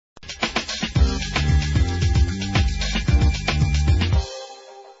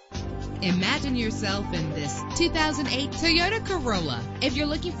Imagine yourself in this 2008 Toyota Corolla. If you're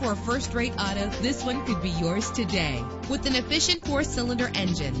looking for a first-rate auto, this one could be yours today. With an efficient 4-cylinder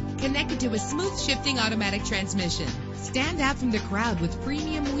engine connected to a smooth shifting automatic transmission. Stand out from the crowd with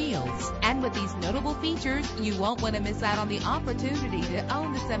premium wheels. And with these notable features, you won't want to miss out on the opportunity to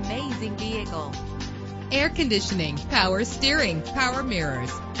own this amazing vehicle. Air conditioning, power steering, power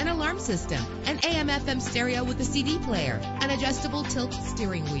mirrors, an alarm system, an AM/FM stereo with a CD player, an adjustable tilt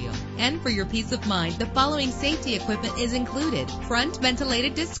steering wheel. And for your peace of mind, the following safety equipment is included: front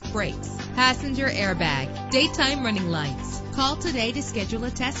ventilated disc brakes, passenger airbag, daytime running lights. Call today to schedule a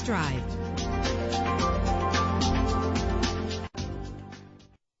test drive.